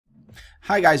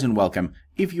Hi guys and welcome.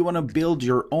 If you want to build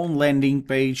your own landing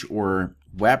page or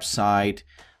website,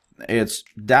 it's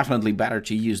definitely better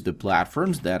to use the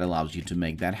platforms that allows you to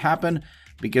make that happen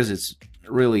because it's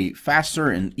really faster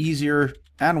and easier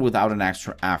and without an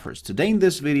extra effort. Today in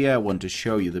this video I want to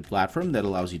show you the platform that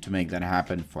allows you to make that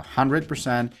happen for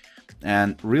 100%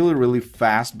 and really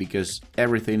fast, because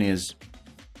everything is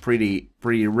pretty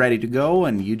ready to go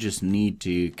and you just need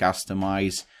to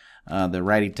customize the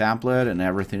ready template and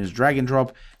everything is drag and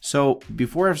drop. So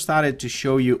before I've started to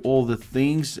show you all the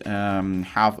things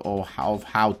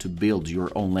how to build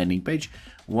your own landing page,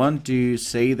 want to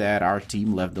say that our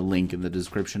team left the link in the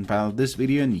description panel of this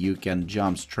video and you can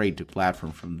jump straight to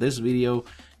platform from this video.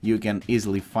 You can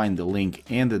easily find the link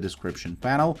in the description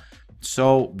panel,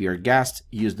 so be our guest,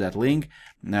 use that link.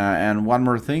 And one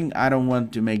more thing, I don't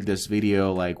want to make this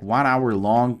video like 1 hour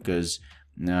long, because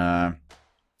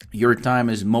your time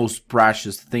is most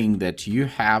precious thing that you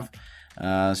have,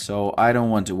 so I don't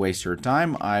want to waste your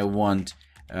time. I want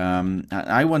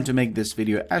to make this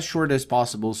video as short as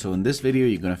possible. So in this video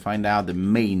you're going to find out the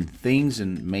main things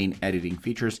and main editing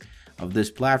features of this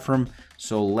platform.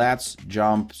 So let's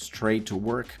jump straight to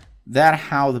work. That's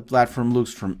how the platform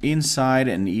looks from inside,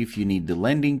 and if you need the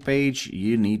landing page,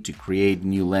 you need to create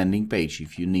new landing page.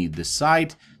 If you need the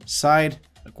site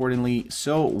accordingly.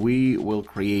 So we will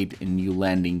create a new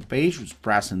landing page, just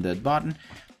pressing that button,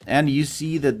 and you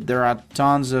see that there are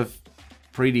tons of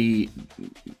pretty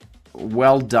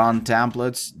well done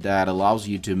templates that allows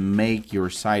you to make your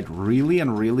site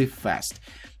really fast,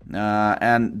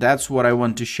 and that's what I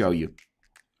want to show you.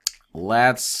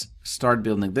 Let's start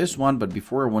building this one, but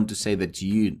before, I want to say that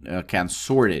you can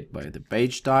sort it by the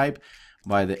page type,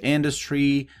 by the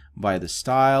industry, by the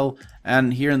style,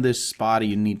 and here in this spot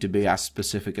you need to be as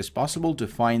specific as possible to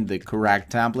find the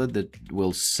correct template that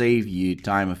will save you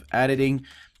time of editing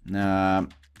and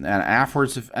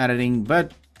efforts of editing.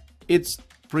 But it's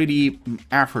pretty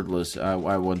effortless, I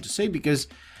want to say, because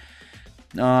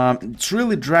it's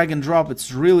really drag and drop.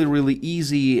 It's really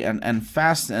easy and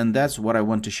fast, and that's what I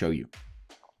want to show you.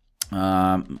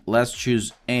 Let's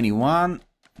choose any one.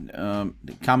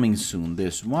 Coming soon,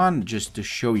 this one, just to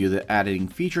show you the editing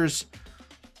features.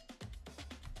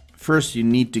 First you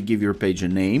need to give your page a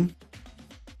name,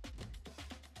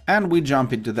 and we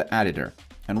jump into the editor.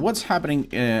 And what's happening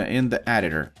in the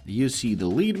editor? You see the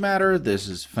lead matter. This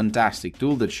is a fantastic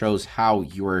tool that shows how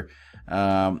your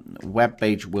web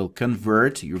page will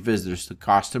convert your visitors to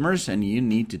customers, and you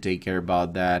need to take care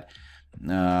about that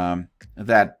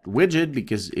that widget,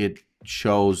 because it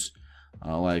shows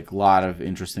like a lot of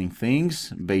interesting things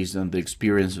based on the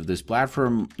experience of this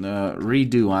platform.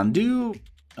 Redo, undo,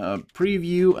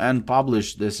 preview, and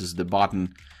publish. This is the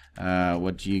button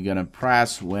what you're gonna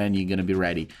press when you're gonna be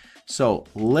ready. So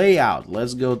layout,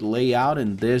 let's go to layout.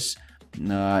 In this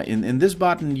in this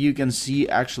button you can see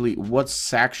actually what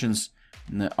sections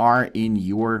are in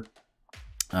your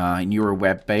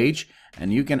web page,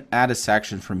 and you can add a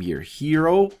section from here: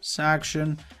 hero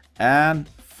section and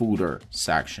footer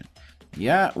section.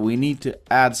 Yeah, we need to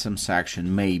add some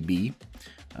section maybe,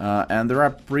 and there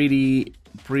are pretty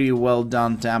well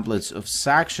done templates of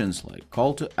sections like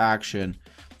call to action,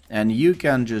 and you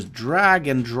can just drag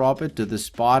and drop it to the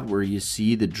spot where you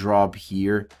see the drop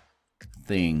here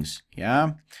things.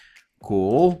 Yeah,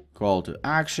 cool. Call to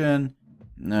action,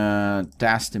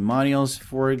 testimonials,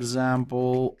 for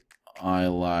example. I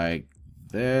like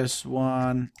this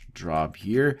one. Drop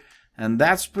here. And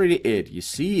that's pretty it. You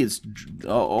see, it's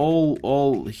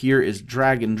all here is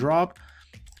drag and drop.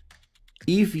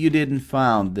 If you didn't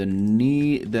find the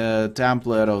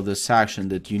template of the section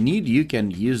that you need, you can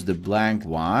use the blank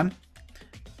one.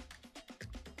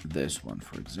 This one,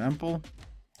 for example.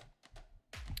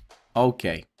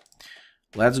 Okay,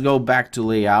 let's go back to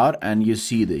layout, and you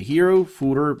see the hero,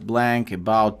 footer, blank,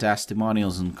 about,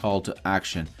 testimonials, and call to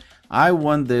action. I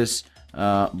want this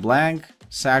blank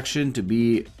section to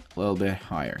be a little bit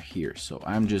higher here, so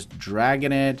I'm just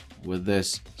dragging it with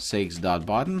this 6 dot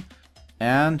button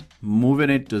and moving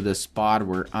it to the spot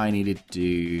where I need it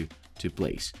to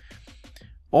place.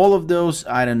 All of those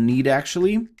I don't need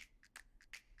actually.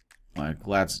 Like,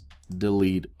 let's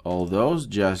delete all those.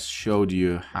 Just showed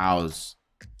you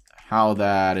how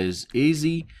that is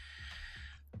easy.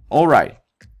 All right,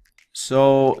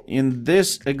 so in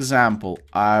this example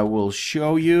I will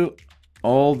show you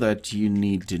all that you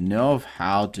need to know of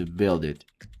how to build it.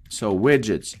 So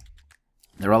widgets,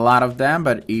 there are a lot of them,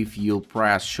 but if you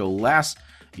press show less,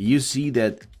 you see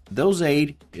that those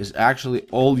 8 is actually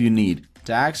all you need: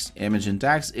 text, image and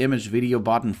text, image, video,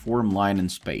 button, form, line,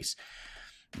 and space.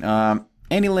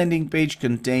 Any landing page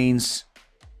contains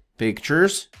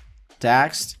pictures,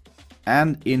 text,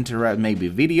 and maybe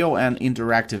video and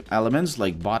interactive elements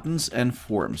like buttons and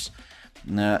forms.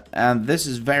 And this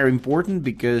is very important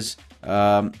because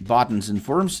buttons and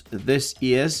forms, this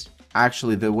is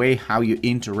actually the way how you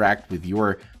interact with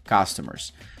your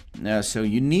customers. So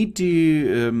you need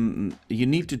to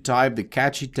type the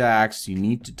catchy text, you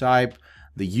need to type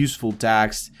the useful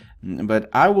text, but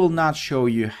I will not show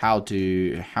you how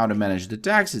to manage the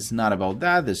text. It's not about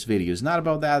that. This video is not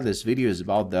about that. This video is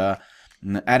about the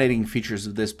editing features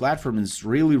of this platform. It's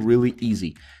really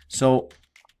easy. So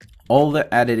all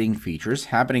the editing features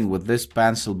happening with this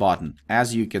pencil button.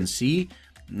 As you can see,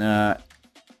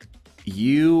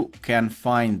 you can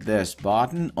find this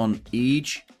button on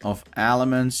each of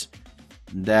elements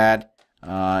that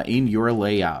in your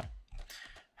layout.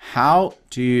 How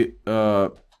to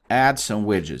add some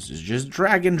widgets is just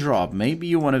drag and drop. Maybe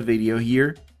you want a video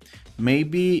here,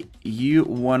 maybe you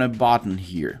want a button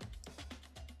here.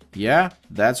 Yeah,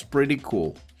 that's pretty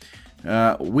cool.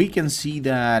 We can see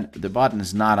that the button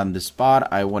is not on the spot.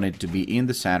 I want it to be in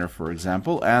the center, for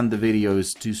example, and the video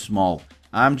is too small.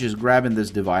 I'm just grabbing this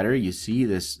divider. You see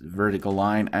this vertical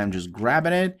line? I'm just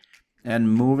grabbing it and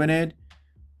moving it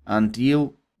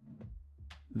until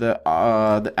the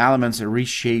elements are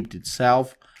reshaped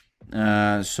itself.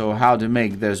 So how to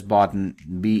make this button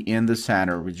be in the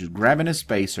center? We're just grabbing a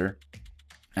spacer,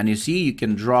 and you see you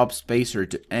can drop spacer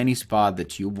to any spot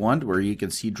that you want, where you can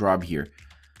see drop here,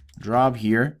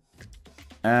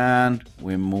 and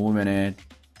we're moving it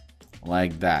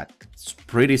like that. It's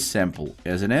pretty simple,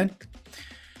 isn't it?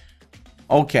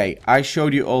 Okay, I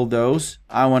showed you all those.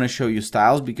 I want to show you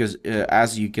styles because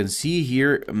as you can see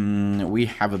here, we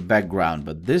have a background,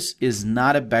 but this is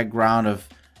not a background of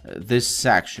this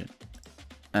section.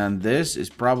 And this is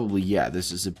probably, yeah,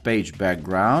 this is a page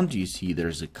background. You see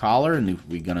there's a color, and if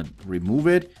we're gonna remove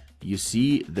it, you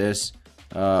see this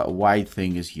white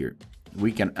thing is here.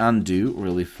 We can undo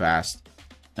really fast,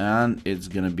 and it's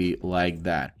gonna be like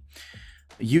that.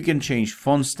 You can change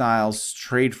font styles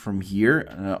straight from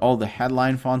here. All the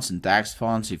headline fonts and text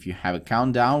fonts, if you have a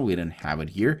countdown, we don't have it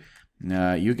here.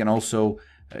 You can also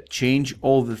change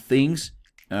all the things.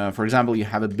 For example, you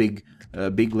have a big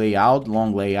layout,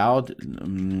 long layout,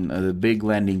 a big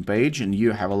landing page, and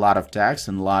you have a lot of text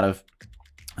and a lot of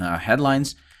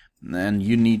headlines, and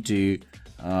you need to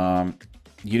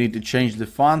change the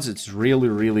fonts. It's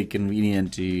really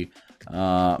convenient to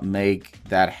make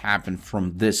that happen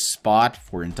from this spot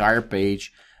for entire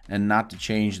page, and not to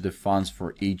change the fonts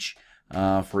for each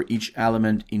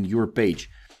element in your page.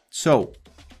 So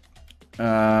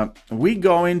we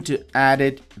going to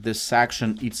edit the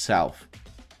section itself.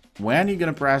 When you're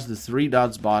gonna press the three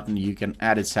dots button, you can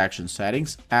edit section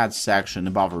settings, add section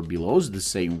above or below, is the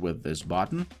same with this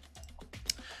button.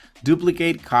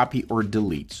 Duplicate, copy, or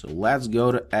delete. So let's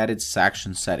go to edit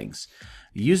section settings.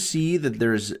 You see that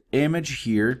there's image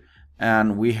here,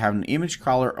 and we have an image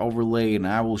color overlay, and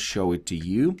I will show it to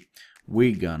you.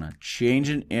 We're gonna change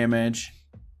an image.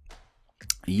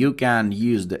 You can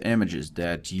use the images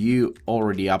that you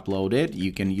already uploaded.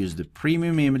 You can use the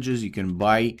premium images. You can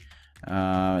buy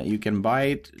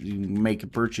it, you make a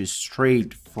purchase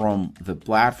straight from the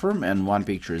platform, and one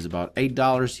picture is about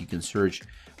 $8. You can search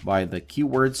by the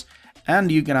keywords,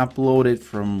 and you can upload it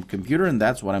from computer, and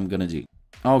that's what I'm gonna do.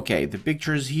 Okay, the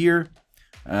picture is here,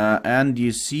 and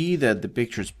you see that the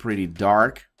picture is pretty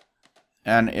dark,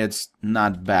 and it's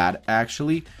not bad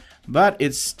actually, but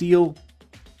it's still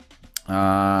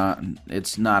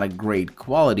it's not a great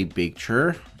quality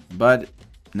picture, but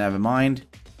never mind.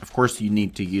 Of course, you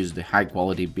need to use the high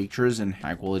quality pictures and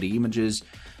high quality images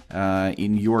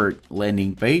in your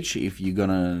landing page if you're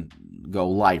gonna go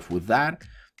live with that.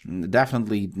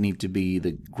 Definitely need to be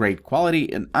the great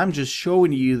quality, and I'm just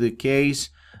showing you the case,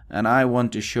 and I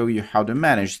want to show you how to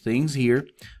manage things here.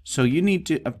 So you need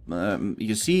to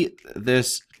you see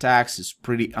this text is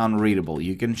pretty unreadable.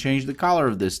 You can change the color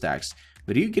of this text,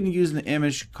 but you can use the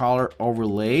image color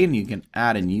overlay, and you can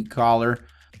add a new color.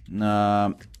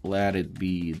 Let it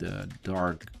be the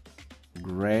dark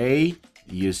gray,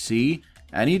 you see,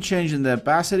 and you change in the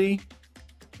opacity,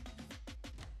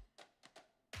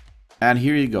 and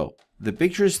here you go. The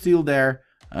picture is still there.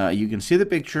 You can see the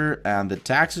picture, and the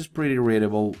text is pretty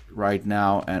readable right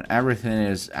now, and everything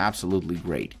is absolutely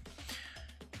great.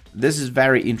 This is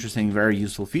very interesting, very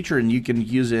useful feature, and you can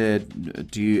use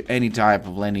it to any type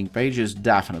of landing pages,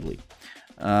 definitely.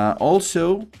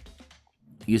 Also,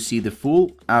 you see the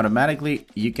full automatically.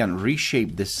 You can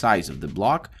reshape the size of the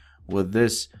block with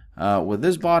this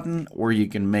button, or you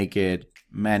can make it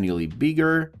manually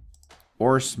bigger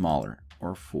or smaller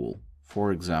or full,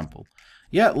 for example.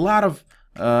 Yeah, a lot of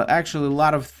actually a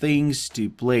lot of things to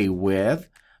play with.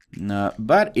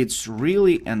 but it's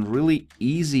really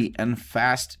easy and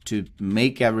fast to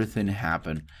make everything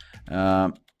happen.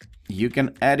 You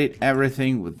can edit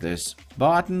everything with this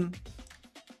button,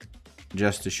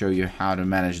 just to show you how to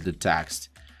manage the text.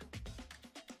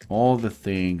 All the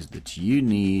things that you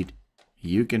need,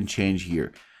 you can change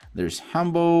here. There's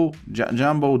jumbo,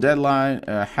 deadline,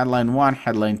 headline 1,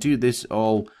 headline 2. This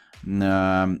all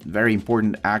very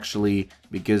important actually,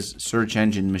 because search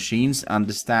engine machines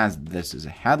understands this is a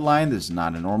headline, this is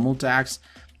not a normal text.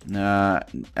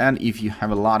 And if you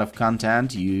have a lot of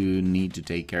content, you need to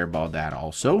take care about that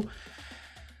also.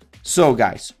 So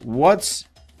guys, what's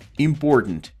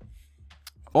important?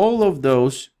 All of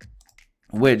those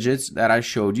widgets that I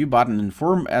showed you, button and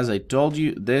form, as I told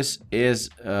you, this is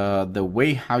the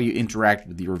way how you interact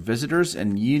with your visitors,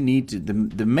 and you need to,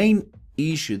 the main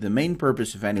issue, the main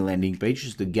purpose of any landing page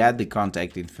is to get the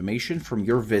contact information from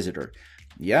your visitor.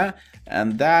 Yeah,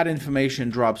 and that information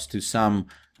drops to some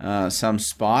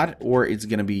spot, or it's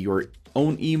gonna be your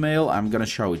own email. I'm gonna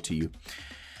show it to you.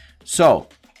 So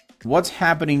what's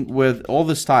happening with all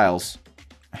the styles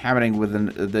happening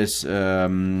within this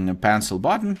pencil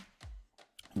button?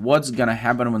 What's gonna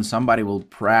happen when somebody will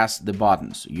press the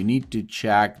button? So you need to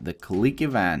check the click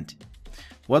event.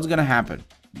 What's gonna happen?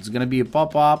 It's gonna be a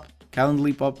pop-up,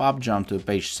 Calendly pop-up, jump to a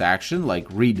page section like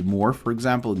read more, for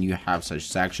example, and you have such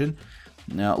section.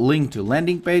 Now, link to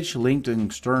landing page, link to an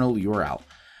external URL.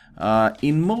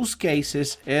 In most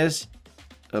cases, is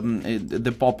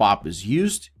the pop-up is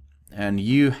used, and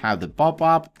you have the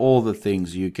pop-up, all the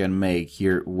things you can make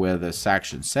here with the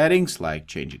section settings, like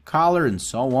change the color and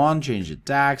so on, change the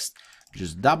text,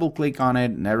 just double click on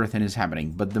it and everything is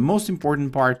happening. But the most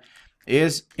important part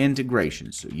is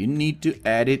integration. So you need to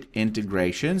edit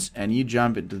integrations, and you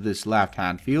jump into this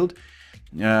left-hand field,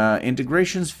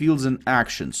 integrations, fields, and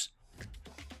actions.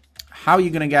 How are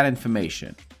you gonna get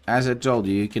information? As I told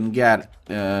you, you can get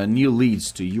new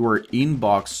leads to your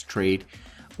inbox straight,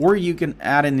 or you can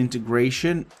add an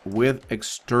integration with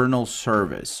external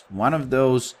service. One of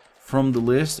those from the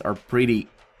list are pretty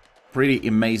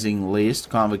amazing list: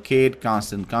 Convocate,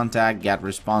 Constant Contact,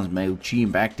 GetResponse,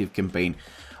 MailChimp, ActiveCampaign.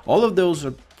 All of those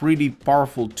are pretty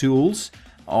powerful tools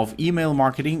of email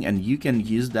marketing, and you can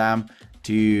use them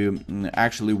to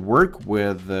actually work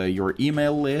with your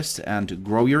email list and to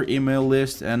grow your email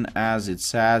list. And as it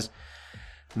says,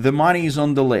 the money is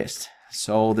on the list.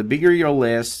 So the bigger your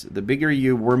list, the bigger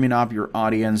you warming up your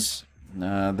audience,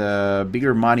 the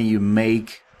bigger money you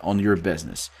make on your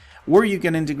business. Or you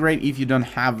can integrate, if you don't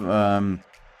have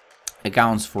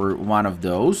accounts for one of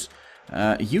those,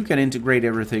 you can integrate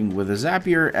everything with a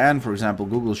Zapier, and for example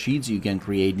Google Sheets. You can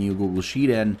create new Google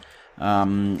Sheet, and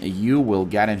you will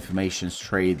get information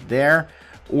straight there.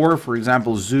 Or for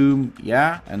example Zoom,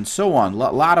 yeah, and so on.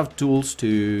 A lot of tools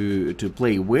to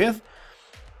play with.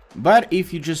 But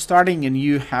if you're just starting and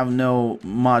you have no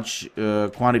much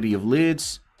quantity of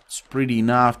leads, it's pretty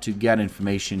enough to get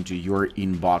information to your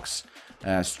inbox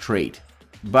straight.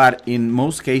 But in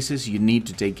most cases, you need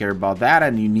to take care about that,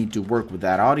 and you need to work with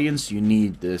that audience. You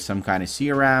need some kind of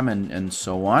CRM and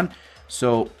so on.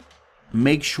 So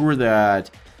make sure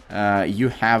that you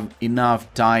have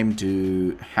enough time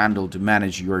to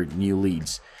manage your new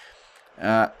leads.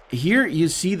 Here you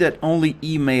see that only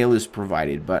email is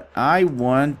provided, but I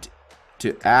want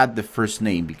to add the first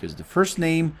name, because the first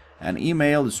name and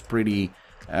email is pretty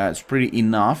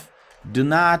enough. Do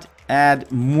not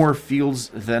add more fields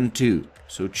than 2.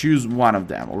 So choose one of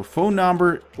them, or phone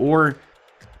number, or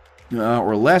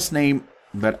last name.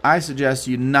 But I suggest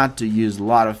you not to use a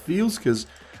lot of fields, because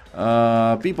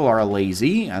people are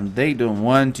lazy and they don't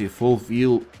want to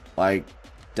fulfill like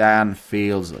 10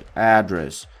 fields, like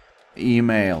address,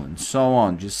 email, and so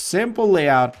on. Just simple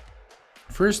layout,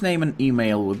 first name and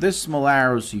email. With this small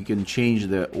arrows you can change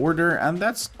the order, and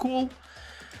that's cool.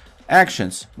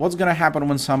 Actions. What's gonna happen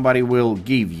when somebody will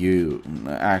give you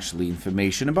actually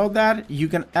information about that? You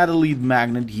can add a lead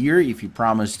magnet here if you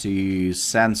promise to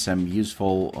send some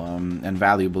useful and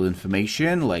valuable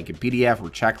information, like a PDF or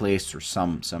checklist or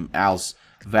some else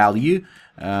value.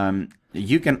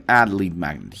 You can add lead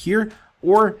magnet here,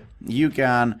 or you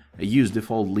can use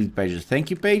default lead pages. Thank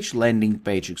you page, landing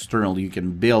page, external. You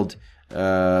can build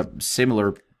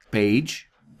similar page,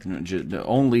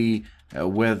 only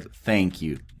with thank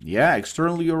you. Yeah,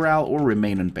 external URL or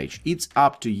remain on page. It's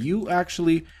up to you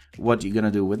actually what you're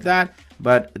gonna do with that,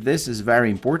 but this is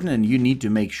very important, and you need to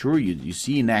make sure you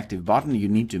see an active button. You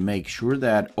need to make sure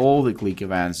that all the click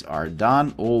events are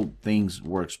done, all things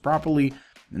works properly,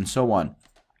 and so on.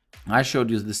 I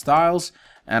showed you the styles,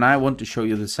 and I want to show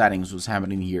you the settings, what's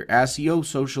happening here. SEO,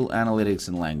 social, analytics,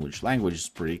 and language. Language is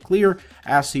pretty clear.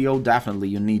 SEO, definitely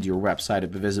you need your website to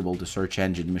be visible to search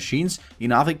engine machines.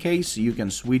 In other case, you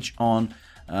can switch on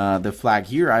the flag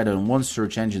here. I don't want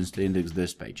search engines to index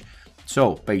this page.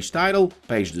 So page title,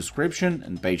 page description,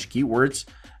 and page keywords.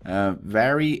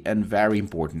 Very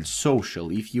important.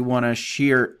 Social, if you want to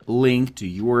share link to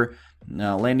your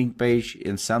landing page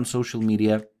in some social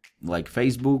media like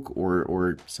Facebook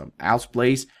or some else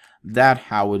place, that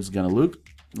how it's gonna look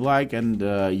like, and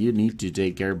you need to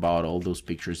take care about all those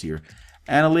pictures here.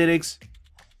 Analytics,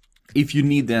 if you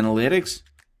need the analytics,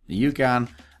 you can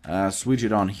switch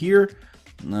it on here.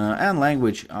 And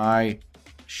language I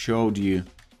showed you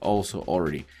also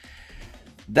already.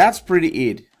 That's pretty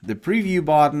it. The preview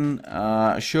button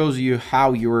shows you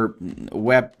how your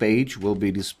web page will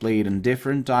be displayed on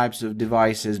different types of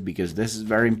devices, because this is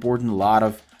very important.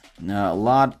 A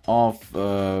lot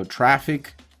of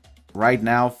traffic right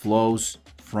now flows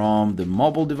from the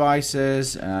mobile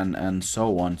devices and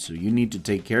so on. So you need to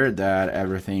take care that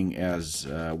everything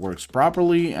works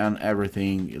properly, and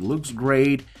everything looks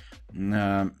great,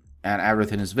 and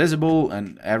everything is visible,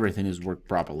 and everything is worked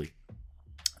properly.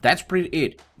 That's pretty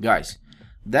it, guys.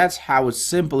 That's how it's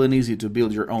simple and easy to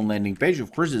build your own landing page.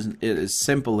 Of course, it is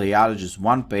simple layout, just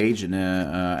one page and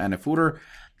a footer.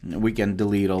 We can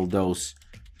delete all those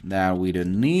that we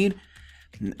don't need,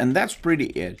 and that's pretty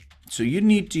it. So you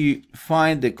need to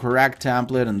find the correct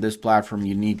template on this platform.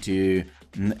 You need to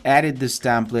edit this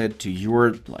template to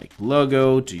your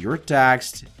logo, to your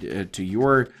text, to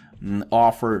your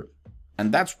offer,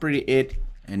 and that's pretty it.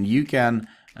 And you can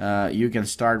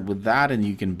start with that, and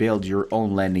you can build your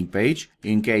own landing page.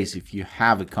 In case if you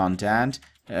have a content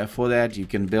for that, you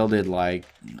can build it like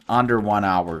under 1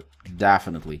 hour,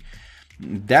 definitely.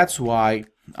 That's why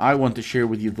I want to share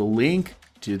with you the link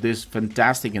to this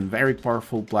fantastic and very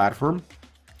powerful platform.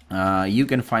 You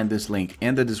can find this link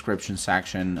in the description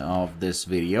section of this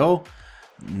video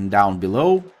down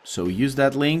below. So use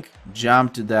that link,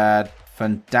 jump to that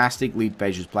fantastic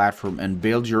Leadpages platform, and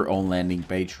build your own landing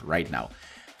page right now.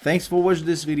 Thanks for watching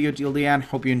this video till the end.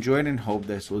 Hope you enjoyed and hope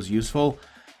this was useful.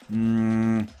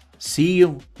 See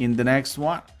you in the next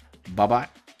one. Bye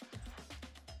bye.